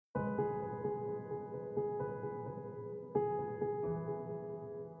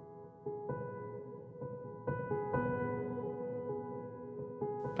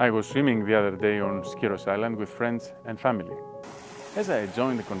I was swimming the other day on Skyros Island with friends and family. As I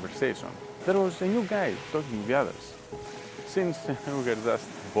joined the conversation, there was a new guy talking with the others. Since we were just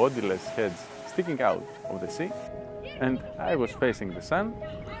bodiless heads sticking out of the sea, and I was facing the sun,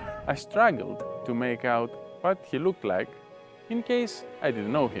 I struggled to make out what he looked like in case I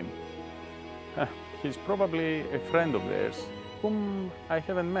didn't know him. He's probably a friend of theirs whom I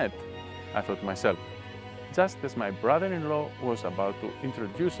haven't met, I thought to myself. Just as my brother-in-law was about to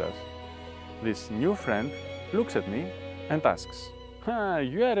introduce us, this new friend looks at me and asks,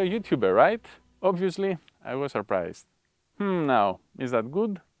 "You are a YouTuber, right?" Obviously, I was surprised. Now, is that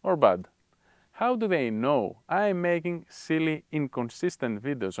good or bad? How do they know I'm making silly, inconsistent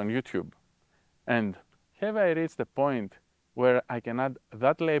videos on YouTube? And have I reached the point where I can add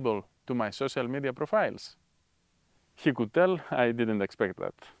that label to my social media profiles? He could tell I didn't expect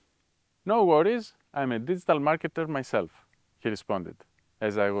that. "No worries, I'm a digital marketer myself," he responded,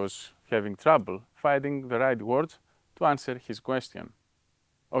 as I was having trouble finding the right words to answer his question.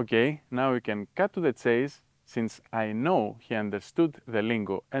 Okay, now we can cut to the chase, since I know he understood the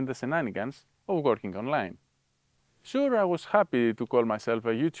lingo and the shenanigans of working online. Sure, I was happy to call myself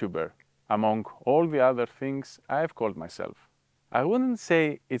a YouTuber, among all the other things I've called myself. I wouldn't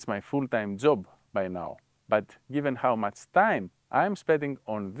say it's my full-time job by now, but given how much time I'm spending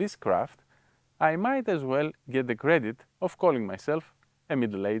on this craft, I might as well get the credit of calling myself a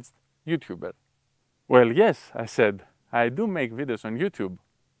middle-aged YouTuber. "Well, yes," I said, "I do make videos on YouTube,"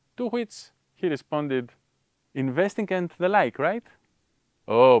 to which he responded, "Investing and the like, right?"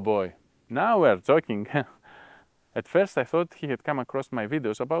 Oh boy, now we're talking. At first I thought he had come across my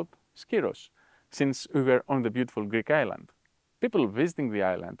videos about Skyros, since we were on the beautiful Greek island. People visiting the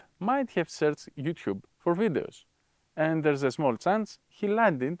island might have searched YouTube for videos, and there's a small chance he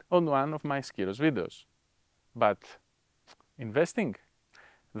landed on one of my Skyros videos. But investing?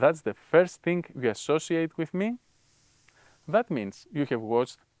 That's the first thing you associate with me? That means you have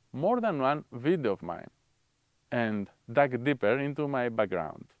watched more than one video of mine and dug deeper into my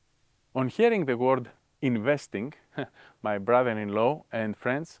background. On hearing the word investing, my brother-in-law and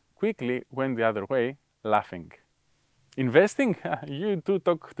friends quickly went the other way, laughing. "Investing? You two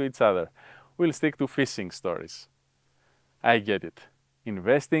talk to each other. We'll stick to fishing stories." I get it.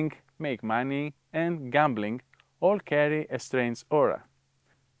 Investing, make money, and gambling all carry a strange aura.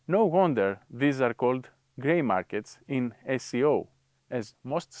 No wonder these are called grey markets in SEO, as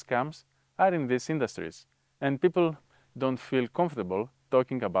most scams are in these industries, and people don't feel comfortable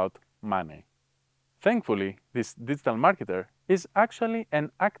talking about money. Thankfully, this digital marketer is actually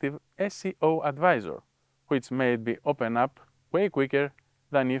an active SEO advisor, which made me open up way quicker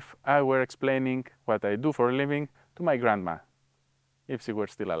than if I were explaining what I do for a living to my grandma, if she were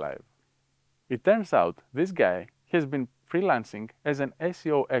still alive. It turns out this guy has been freelancing as an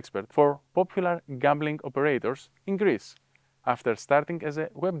SEO expert for popular gambling operators in Greece, after starting as a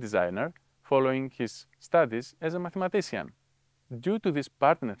web designer following his studies as a mathematician. Due to these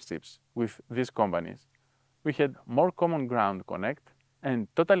partnerships with these companies, we had more common ground connect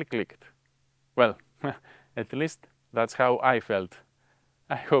and totally clicked. Well, at least that's how I felt.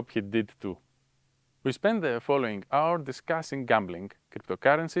 I hope he did too. We spent the following hour discussing gambling,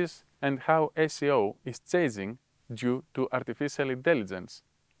 cryptocurrencies, and how SEO is changing due to artificial intelligence,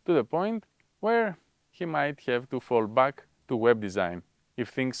 to the point where he might have to fall back to web design if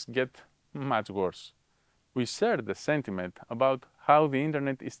things get much worse. We shared the sentiment about how the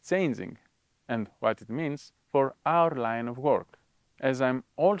internet is changing and what it means for our line of work, as I'm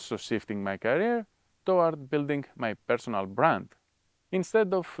also shifting my career toward building my personal brand,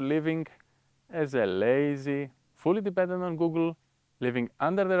 instead of living as a lazy, fully dependent on Google, living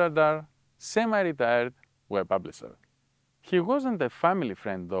under the radar, semi-retired web publisher. He wasn't a family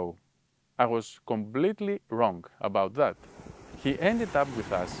friend though. I was completely wrong about that. He ended up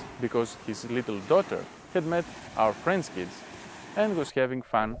with us because his little daughter had met our friends' kids and was having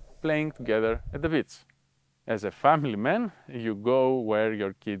fun playing together at the beach. As a family man, you go where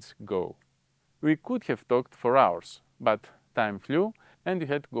your kids go. We could have talked for hours, but time flew and we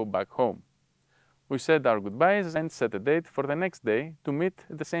had to go back home. We said our goodbyes and set a date for the next day to meet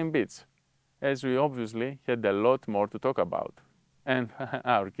at the same beach, as we obviously had a lot more to talk about and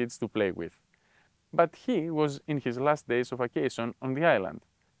our kids to play with. But he was in his last days of vacation on the island,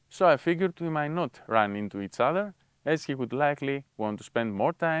 so I figured we might not run into each other, as he would likely want to spend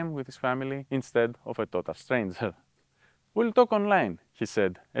more time with his family instead of a total stranger. "We'll talk online," he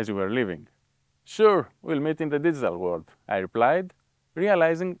said as we were leaving. "Sure, we'll meet in the digital world," I replied,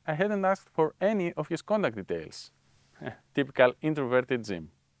 realizing I hadn't asked for any of his contact details. Typical introverted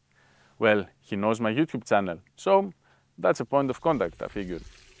Jim. Well, he knows my YouTube channel, so that's a point of contact, I figured.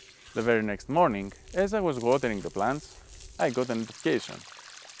 The very next morning, as I was watering the plants, I got a notification.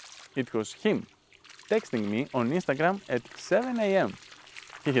 It was him, texting me on Instagram at 7 a.m.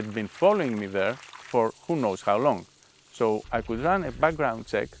 He had been following me there for who knows how long, so I could run a background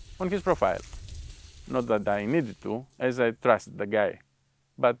check on his profile. Not that I needed to, as I trusted the guy.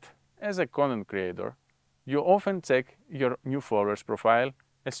 But as a content creator, you often check your new followers' profile,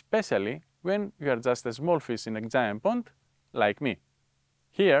 especially when you are just a small fish in a giant pond, like me.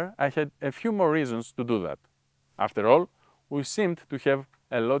 Here, I had a few more reasons to do that. After all, we seemed to have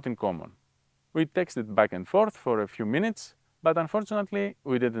a lot in common. We texted back and forth for a few minutes, but unfortunately,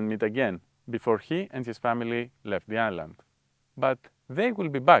 we didn't meet again before he and his family left the island. But they will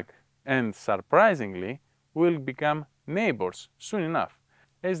be back, and surprisingly, will become neighbors soon enough,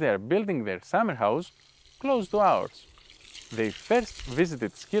 as they are building their summer house close to ours. They first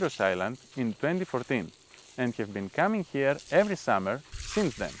visited Skyros Island in 2014 and have been coming here every summer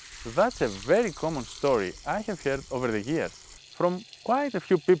since then. That's a very common story I have heard over the years from quite a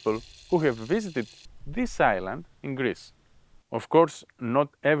few people who have visited this island in Greece. Of course, not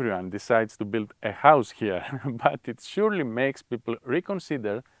everyone decides to build a house here, but it surely makes people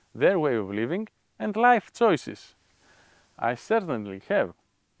reconsider their way of living and life choices. I certainly have,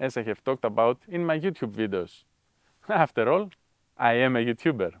 as I have talked about in my YouTube videos. After all, I am a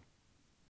YouTuber.